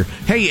shacker.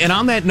 Hey, and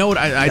on that note,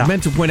 I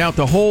meant to point out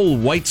the whole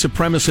white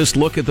supremacist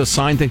look at the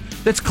sign thing.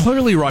 That's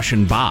clearly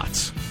Russian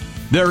bots.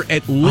 They're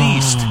at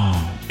least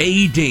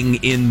aiding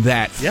in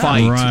that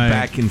fight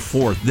back and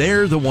forth.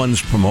 They're the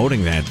ones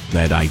promoting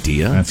that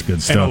idea. That's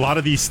good stuff. And a lot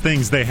of these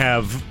things, they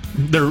have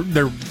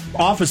their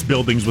office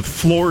buildings with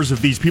floors of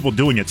these people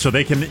doing it, so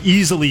they can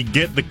easily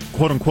get the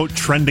quote-unquote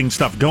trending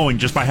stuff going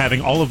just by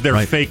having all of their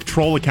fake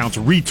troll accounts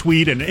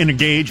retweet and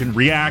engage and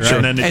react,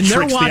 and then it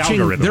tricks the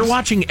algorithms. They're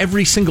watching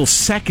every single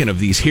second of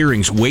these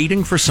hearings,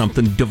 waiting for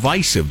something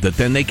divisive that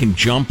then they can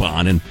jump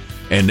on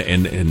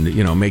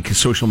and make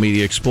social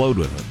media explode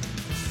with it.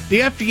 The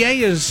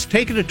FDA is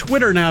taking to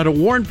Twitter now to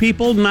warn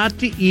people not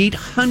to eat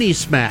Honey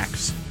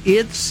Smacks.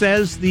 It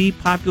says the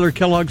popular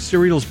Kellogg's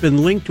cereal has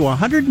been linked to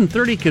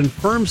 130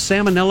 confirmed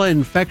salmonella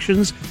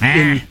infections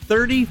in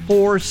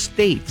 34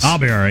 states. I'll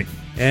be all right.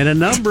 And a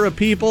number of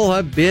people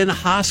have been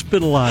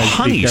hospitalized.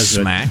 Honey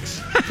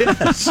Smacks?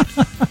 Yes.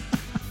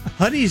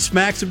 Honey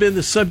Smacks have been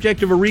the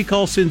subject of a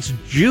recall since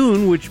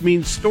June, which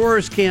means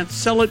stores can't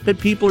sell it, but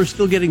people are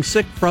still getting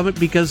sick from it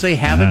because they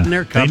have it in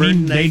their cupboard.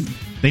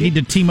 They need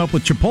to team up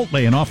with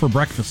Chipotle and offer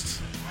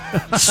breakfasts.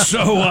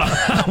 So,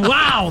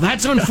 wow,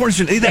 that's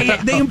unfortunate.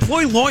 They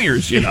employ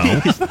lawyers,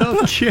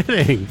 No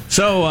kidding.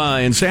 So,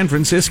 in San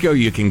Francisco,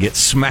 you can get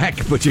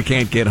smack, but you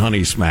can't get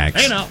Honey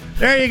Smacks.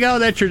 There you go.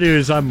 That's your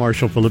news. I'm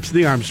Marshall Phillips,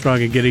 the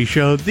Armstrong and Getty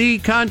Show. The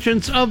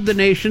conscience of the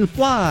nation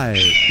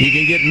flies. You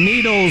can get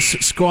needles,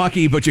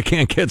 Squawky, but you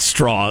can't get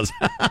straws.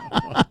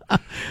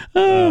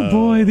 Oh,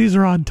 boy, these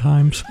are odd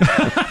times.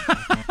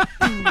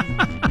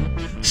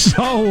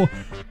 So...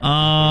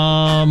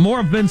 more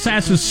of Ben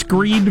Sass's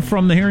screed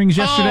from the hearings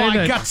yesterday.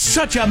 I got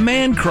such a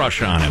man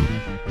crush on him.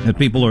 That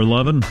people are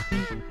loving.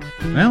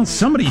 Well,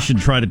 somebody should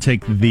try to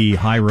take the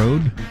high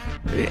road.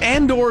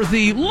 Or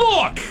the,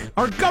 look,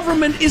 our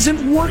government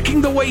isn't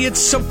working the way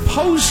it's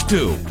supposed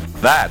to.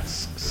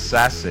 That's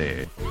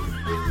sassy.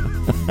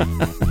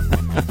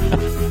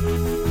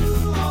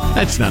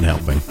 That's not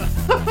helping.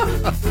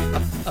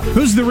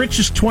 Who's the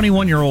richest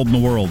 21-year-old in the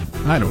world?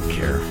 I don't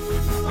care.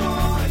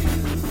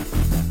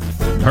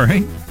 All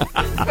right.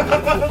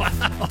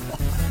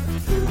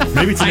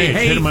 Maybe it's an age.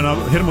 Hit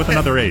him with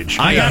another age.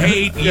 I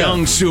hate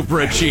young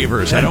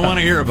superachievers. I don't want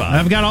to hear about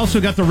it. I've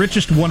also got the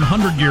richest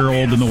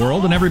 100-year-old in the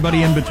world and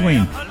everybody in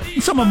between.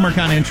 Some of them are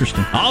kind of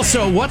interesting.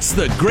 Also, what's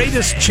the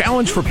greatest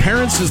challenge for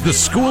parents as the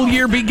school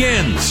year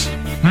begins?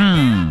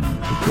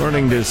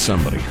 According to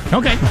somebody.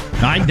 Okay.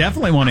 I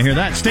definitely want to hear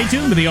that. Stay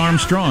tuned to the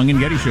Armstrong and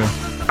Getty Show.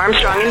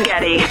 Armstrong and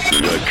Getty.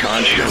 The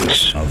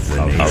conscience of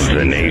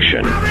the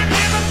nation.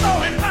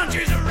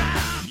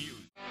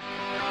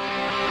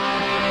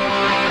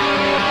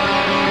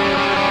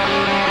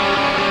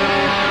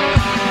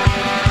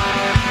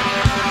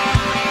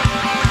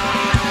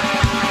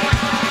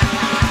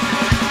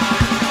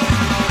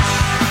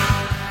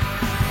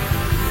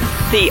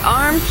 The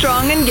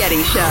Armstrong and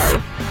Getty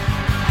Show.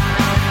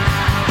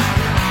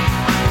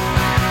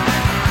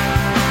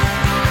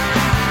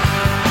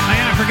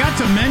 I forgot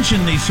to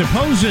mention the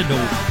supposed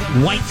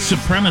white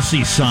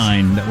supremacy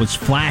sign that was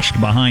flashed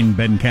behind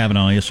Ben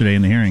Kavanaugh yesterday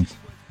in the hearings.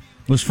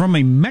 It was from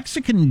a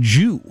Mexican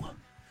Jew,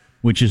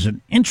 which is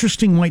an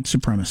interesting white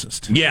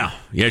supremacist. Yeah,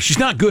 she's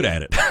not good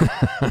at it.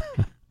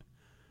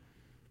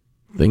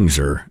 Things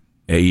are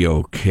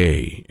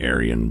A-OK,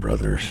 Aryan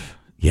brothers.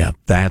 Yeah,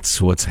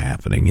 that's what's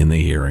happening in the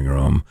hearing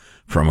room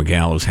from a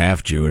gal who's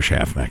half Jewish,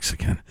 half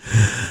Mexican.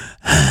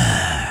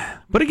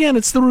 But again,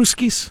 it's the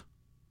Ruskies.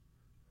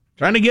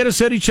 Trying to get us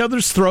at each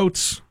other's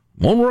throats.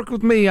 Won't work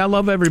with me. I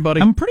love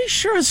everybody. I'm pretty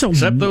sure it's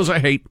except those I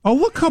hate. Oh,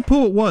 look up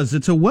who it was.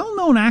 It's a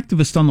well-known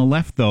activist on the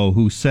left, though,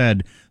 who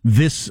said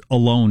this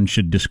alone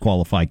should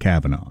disqualify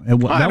Kavanaugh.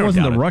 That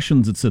wasn't the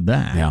Russians that said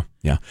that.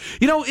 Yeah.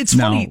 It's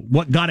funny.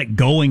 What got it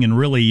going and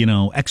really,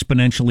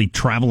 exponentially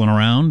traveling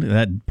around,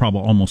 that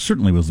probably almost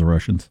certainly was the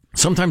Russians.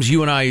 Sometimes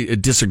you and I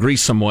disagree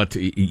somewhat.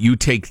 You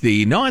take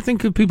I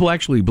think people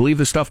actually believe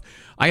this stuff.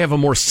 I have a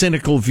more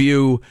cynical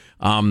view,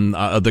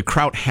 the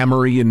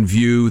Kraut-Hammerian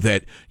view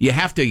that you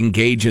have to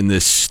engage in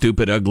this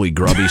stupid, ugly,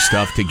 grubby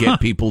stuff to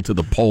get people to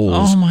the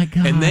polls. Oh, my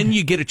God. And then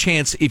you get a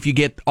chance, if you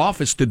get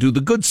office, to do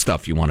the good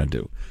stuff you want to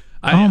do.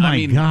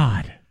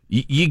 God.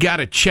 You got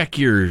to check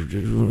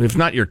if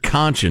not your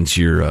conscience,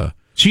 your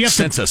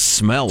sense of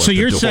smell. So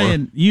you're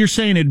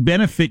saying it'd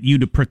benefit you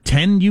to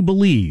pretend you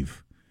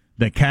believe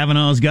that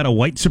Kavanaugh's got a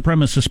white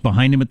supremacist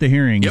behind him at the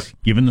hearings,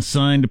 giving the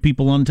sign to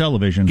people on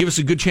television. Give us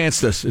a good chance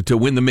to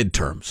win the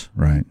midterms.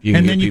 Right.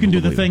 And then you can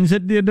do the things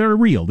that are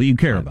real, that you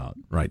care about.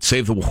 Right.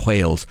 Save the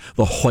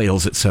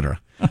whales,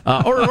 etc.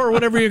 Or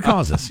whatever your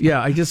cause is.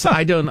 Yeah,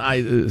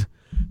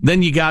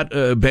 then you got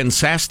Ben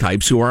Sass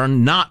types who are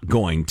not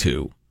going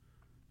to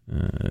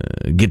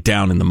get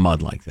down in the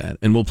mud like that.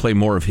 And we'll play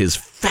more of his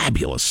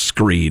fabulous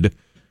screed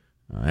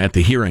at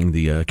the hearing,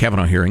 the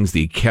Kavanaugh hearings,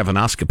 the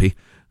Kavan-oscopy.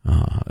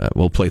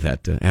 We'll play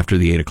that after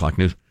the 8 o'clock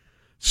news.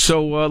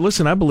 So,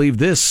 listen, I believe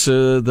this,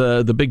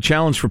 the big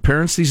challenge for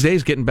parents these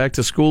days getting back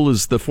to school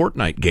is the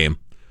Fortnite game.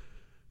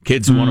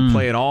 Kids want to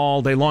play it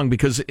all day long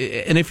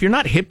and if you're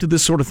not hip to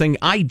this sort of thing,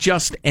 I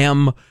just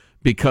am,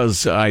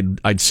 because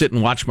I'd sit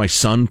and watch my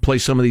son play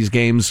some of these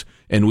games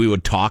and we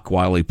would talk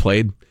while he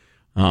played.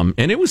 And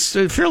it was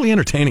fairly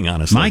entertaining,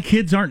 honestly. My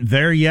kids aren't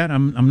there yet.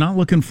 I'm not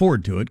looking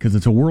forward to it because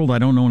it's a world I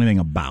don't know anything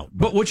about.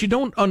 But what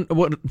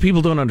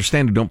people don't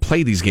understand who don't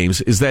play these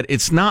games is that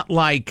it's not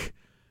like,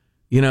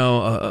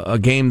 a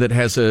game that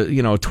has a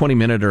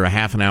 20-minute or a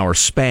half an hour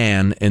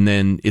span and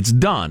then it's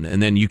done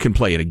and then you can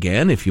play it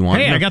again if you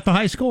want. Hey, I got the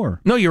high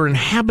score. No, you're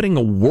inhabiting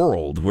a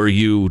world where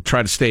you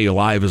try to stay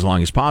alive as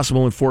long as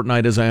possible in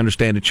Fortnite, as I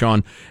understand it,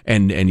 Sean,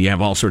 and you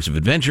have all sorts of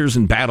adventures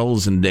and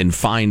battles and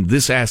find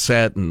this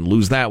asset and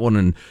lose that one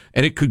and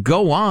it could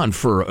go on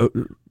for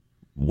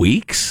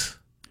weeks.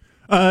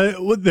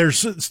 There's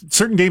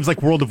certain games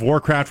like World of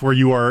Warcraft where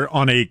you are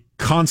on a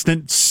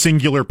constant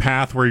singular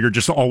path where you're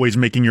just always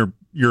making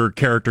your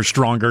character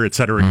stronger, et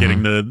cetera,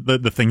 getting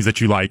the things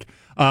that you like.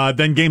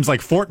 Then games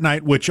like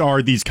Fortnite, which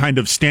are these kind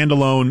of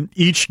standalone,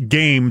 each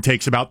game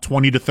takes about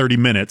 20 to 30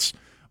 minutes.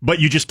 But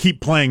you just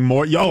keep playing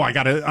more. I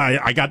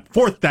got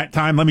fourth that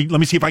time. Let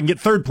me see if I can get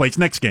third place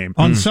next game.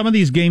 On some of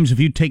these games, if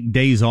you take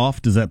days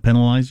off, does that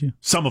penalize you?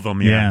 Some of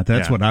them, yeah.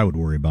 That's what I would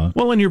worry about.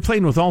 Well, and you're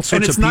playing with all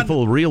sorts of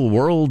people, real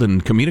world,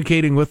 and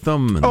communicating with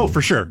them. Oh,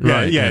 for sure.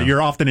 Yeah.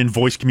 You're often in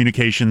voice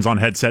communications on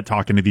headset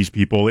talking to these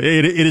people.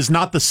 It is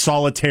not the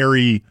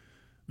solitary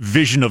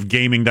vision of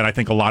gaming that I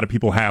think a lot of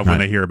people have when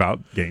they hear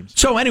about games.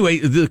 So anyway,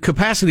 the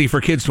capacity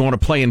for kids to want to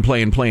play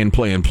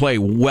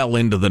well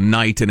into the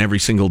night and every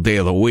single day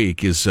of the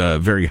week is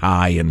very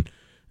high, and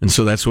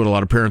so that's what a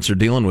lot of parents are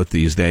dealing with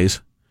these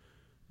days.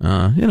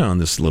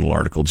 And this little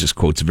article just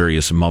quotes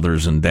various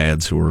mothers and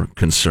dads who are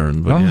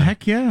concerned. But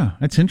heck yeah,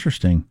 that's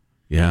interesting.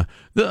 Yeah,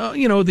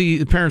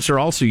 the parents are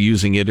also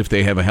using it if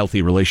they have a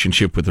healthy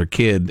relationship with their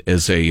kid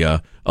as a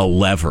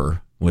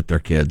lever with their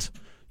kids.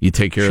 You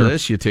take care of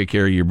this, you take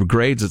care of your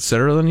grades,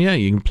 etc. Then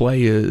you can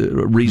play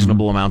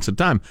reasonable amounts of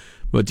time.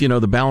 But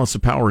the balance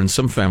of power in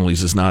some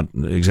families is not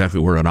exactly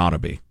where it ought to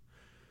be.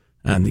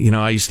 And we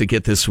used to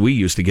get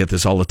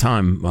this all the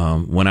time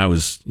when I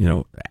was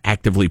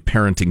actively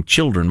parenting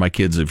children. My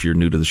kids, if you're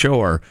new to the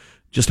show, are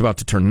just about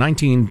to turn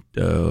 19,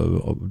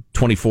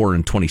 24,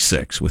 and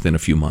 26 within a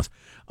few months.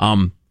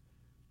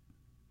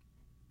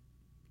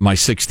 My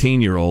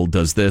 16-year-old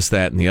does this,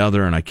 that, and the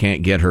other, and I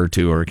can't get her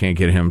to, or I can't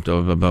get him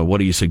to, but what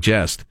do you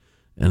suggest?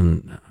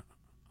 And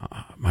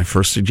my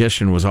first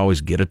suggestion was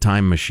always get a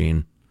time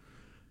machine.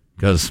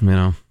 Because,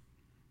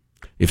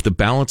 if the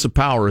balance of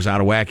power is out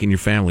of whack in your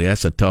family,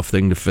 that's a tough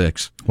thing to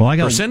fix.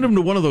 Or send them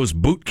to one of those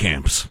boot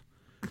camps.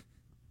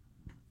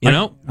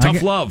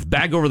 Tough love,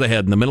 bag over the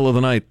head in the middle of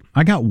the night.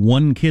 I got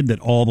one kid that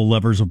all the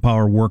levers of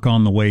power work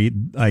on the way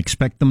I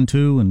expect them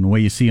to and the way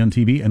you see on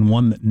TV, and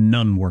one that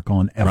none work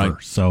on ever.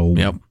 Right. So,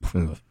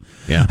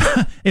 yeah.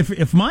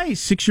 If my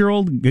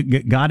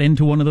 6-year-old got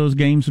into one of those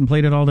games and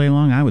played it all day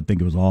long, I would think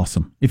it was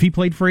awesome. If he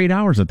played for 8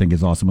 hours, I think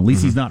it's awesome. At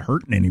least he's not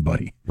hurting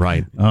anybody.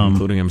 Right,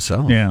 including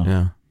himself.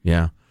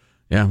 Yeah.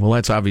 Well,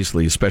 that's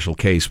obviously a special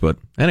case, but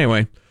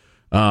anyway.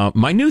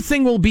 My new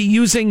thing will be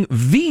using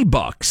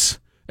V-Bucks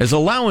as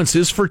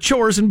allowances for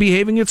chores and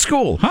behaving at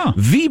school.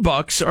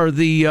 V-Bucks are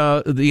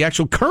the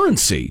actual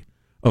currency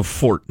of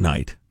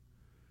Fortnite.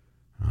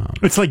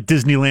 It's like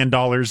Disneyland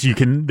dollars.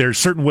 There's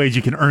certain ways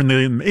you can earn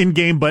them in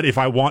game, but if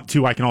I want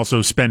to, I can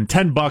also spend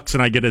 $10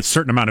 and I get a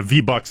certain amount of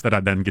V-Bucks that I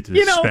then get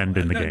to spend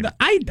in the game.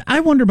 I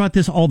wonder about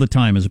this all the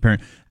time as a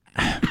parent.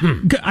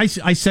 I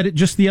said it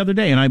just the other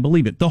day, and I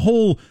believe it. The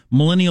whole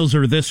millennials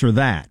are this or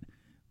that.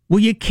 Well,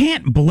 you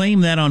can't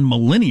blame that on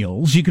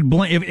millennials. You could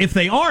blame if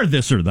they are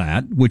this or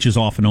that, which is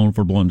often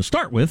overblown to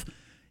start with.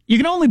 You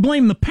can only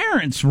blame the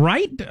parents,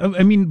 right?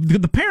 I mean,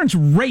 the parents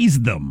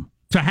raised them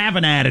to have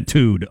an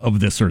attitude of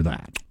this or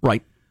that.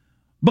 Right.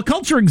 But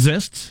culture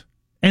exists,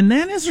 and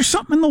then is there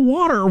something in the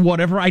water or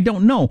whatever? I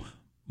don't know.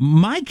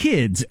 My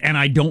kids, and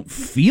I don't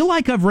feel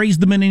like I've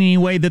raised them in any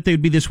way that they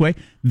would be this way,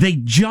 they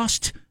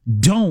just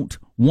don't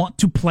want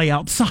to play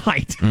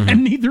outside,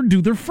 and neither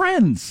do their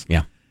friends.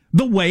 Yeah.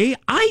 The way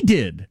I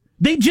did.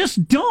 They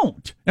just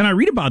don't. And I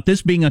read about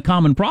this being a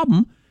common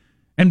problem.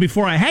 And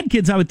before I had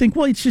kids, I would think,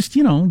 well, it's just,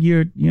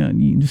 you're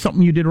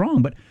something you did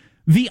wrong. But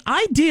the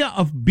idea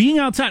of being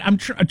outside, I'm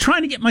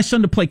trying to get my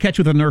son to play catch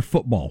with a Nerf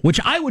football, which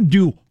I would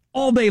do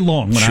all day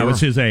long when I was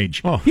his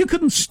age. Oh. You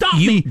couldn't stop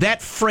me.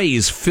 That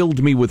phrase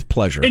filled me with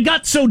pleasure. It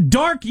got so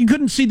dark, you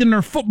couldn't see the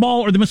Nerf football,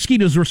 or the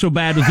mosquitoes were so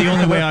bad, it was the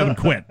only way I would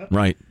quit.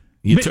 Right.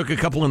 You took a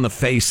couple in the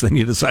face, then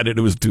you decided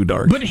it was too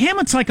dark. But him,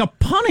 it's like a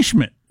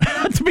punishment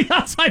to be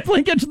outside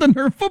playing catch the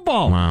Nerf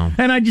football. Wow.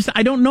 And I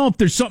don't know if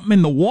there's something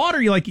in the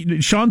water. Like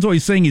Sean's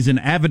always saying, he's an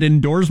avid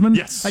indoorsman.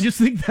 Yes. I just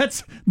think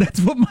that's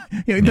what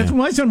what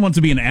my son wants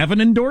to be, an avid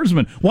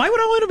indoorsman. Why would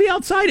I want to be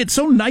outside? It's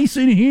so nice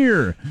in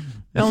here.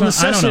 Well,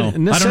 I don't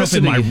know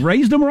if I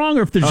raised him wrong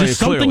or if there's just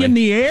something clearly in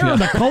the air,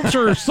 the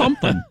culture or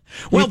something.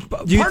 Well,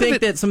 do you think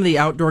that some of the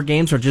outdoor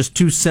games are just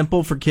too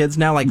simple for kids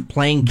now, like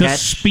playing catch? The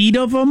speed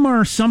of them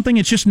or something,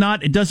 it's just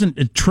not, it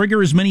doesn't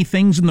trigger as many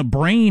things in the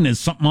brain as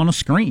something on a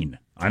screen.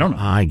 I don't know.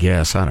 I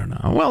guess. I don't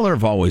know. Well, there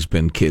have always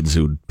been kids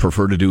who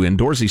prefer to do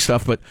indoorsy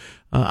stuff, but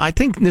I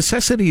think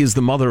necessity is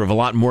the mother of a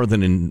lot more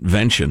than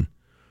invention.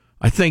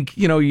 I think,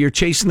 you're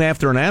chasing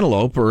after an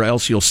antelope or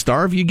else you'll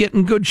starve, you get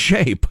in good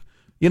shape.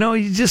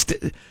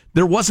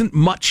 There wasn't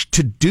much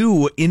to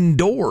do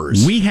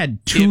indoors. We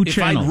had two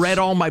channels. If I'd read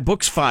all my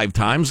books 5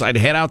 times, I'd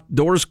head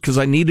outdoors because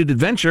I needed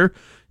adventure.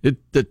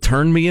 It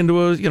turned me into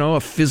a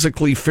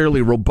physically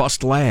fairly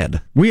robust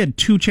lad. We had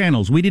 2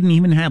 channels. We didn't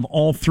even have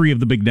all 3 of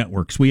the big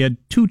networks. We had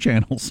 2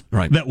 channels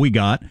that we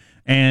got.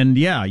 And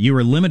yeah, you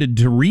were limited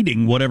to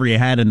reading whatever you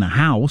had in the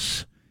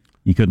house.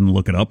 You couldn't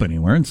look it up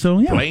anywhere. And so,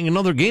 yeah. Playing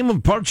another game of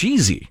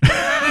Parcheesi.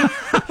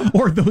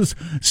 Or those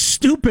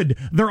stupid,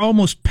 they're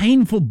almost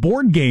painful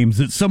board games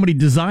that somebody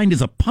designed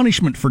as a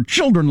punishment for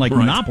children like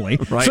Monopoly.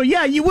 Right. So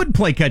yeah, you would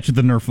play catch at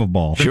the Nerf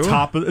football.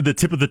 The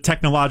tip of the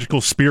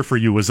technological spear for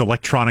you was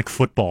electronic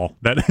football.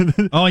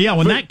 Oh yeah,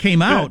 when that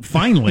came out,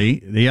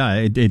 finally,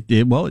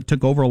 it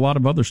took over a lot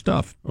of other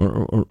stuff.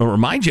 Or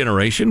my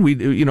generation,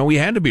 we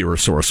had to be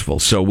resourceful,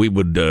 so we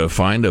would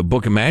find a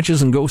book of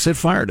matches and go set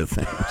fire to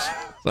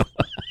things.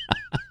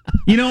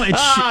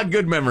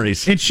 Good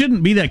memories. It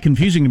shouldn't be that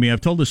confusing to me.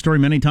 I've told this story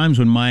many times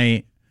when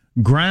my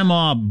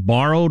grandma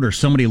borrowed or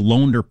somebody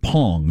loaned her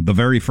Pong, the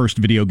very first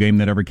video game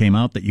that ever came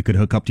out that you could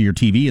hook up to your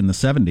TV in the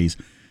 70s.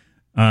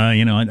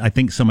 I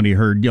think somebody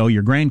heard,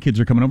 your grandkids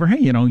are coming over. Hey,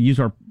 use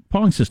our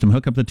Pong system,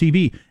 hook up the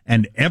TV.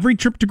 And every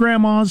trip to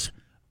grandma's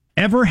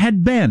ever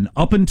had been,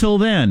 up until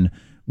then,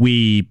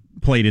 we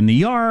played in the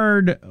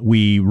yard,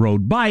 we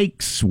rode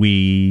bikes,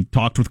 we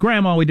talked with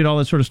grandma, we did all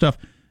that sort of stuff.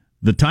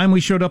 The time we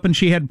showed up and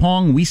she had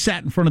Pong, we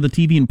sat in front of the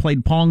TV and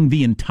played Pong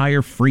the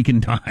entire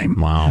freaking time.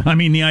 Wow. I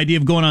mean, the idea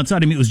of going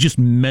outside, it was just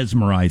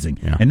mesmerizing.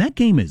 Yeah. And that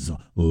game is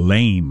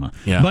lame.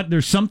 Yeah. But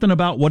there's something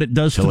about what it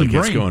does to the brain. It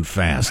gets going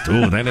fast.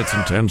 Oh, then it's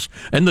intense.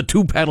 And the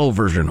 2-pedal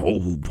version.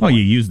 Oh, boy. Oh,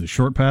 you use the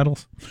short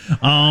paddles?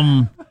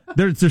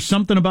 There's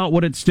something about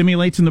what it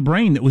stimulates in the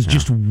brain that was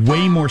just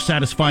way more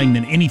satisfying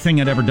than anything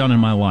I'd ever done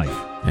in my life.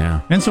 Yeah.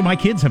 And so my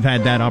kids have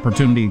had that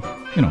opportunity,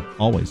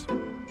 always.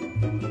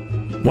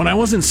 When I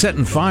wasn't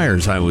setting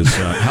fires, I was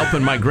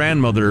helping my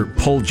grandmother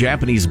pull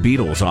Japanese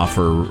beetles off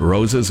her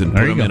roses and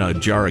put them in a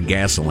jar of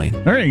gasoline.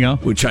 There you go.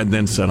 Which I'd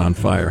then set on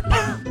fire.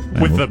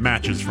 With the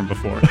matches from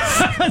before.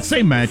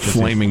 Same matches.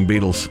 Flaming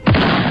beetles.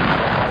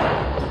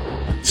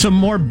 Some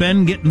more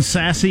Ben getting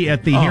sassy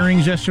at the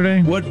hearings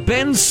yesterday. What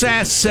Ben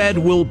Sass said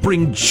will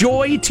bring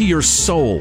joy to your soul.